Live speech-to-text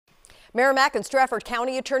Merrimack and Strafford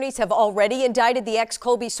County attorneys have already indicted the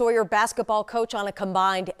ex-Colby Sawyer basketball coach on a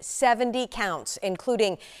combined 70 counts,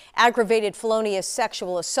 including aggravated felonious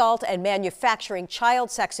sexual assault and manufacturing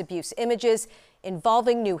child sex abuse images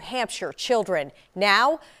involving New Hampshire children.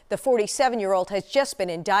 Now, the 47-year-old has just been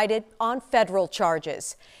indicted on federal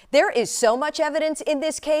charges. There is so much evidence in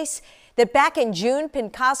this case that back in June,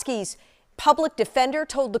 Pinkoski's public defender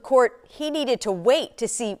told the court he needed to wait to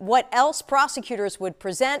see what else prosecutors would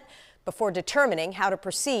present before determining how to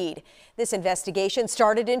proceed. This investigation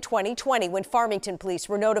started in 2020 when Farmington police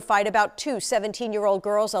were notified about two 17-year-old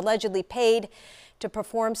girls allegedly paid to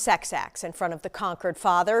perform sex acts in front of the Concord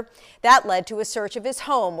father. That led to a search of his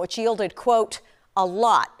home, which yielded, quote, a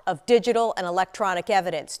lot of digital and electronic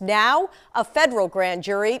evidence. Now, a federal grand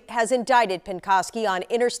jury has indicted Pinkoski on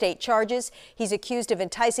interstate charges. He's accused of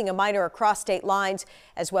enticing a minor across state lines,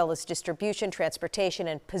 as well as distribution, transportation,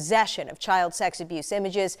 and possession of child sex abuse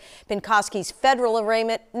images. Pinkoski's federal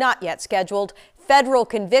arraignment not yet scheduled. Federal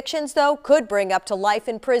convictions, though, could bring up to life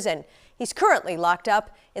in prison. He's currently locked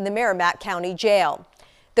up in the Merrimack County Jail.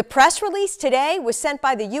 The press release today was sent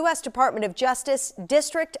by the U.S. Department of Justice,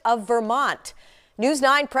 District of Vermont. News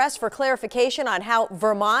 9 pressed for clarification on how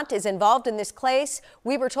Vermont is involved in this case.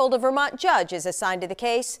 We were told a Vermont judge is assigned to the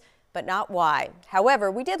case, but not why.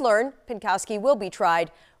 However, we did learn Pinkoski will be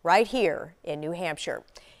tried right here in New Hampshire.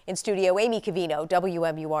 In studio, Amy Cavino,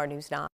 WMUR News 9.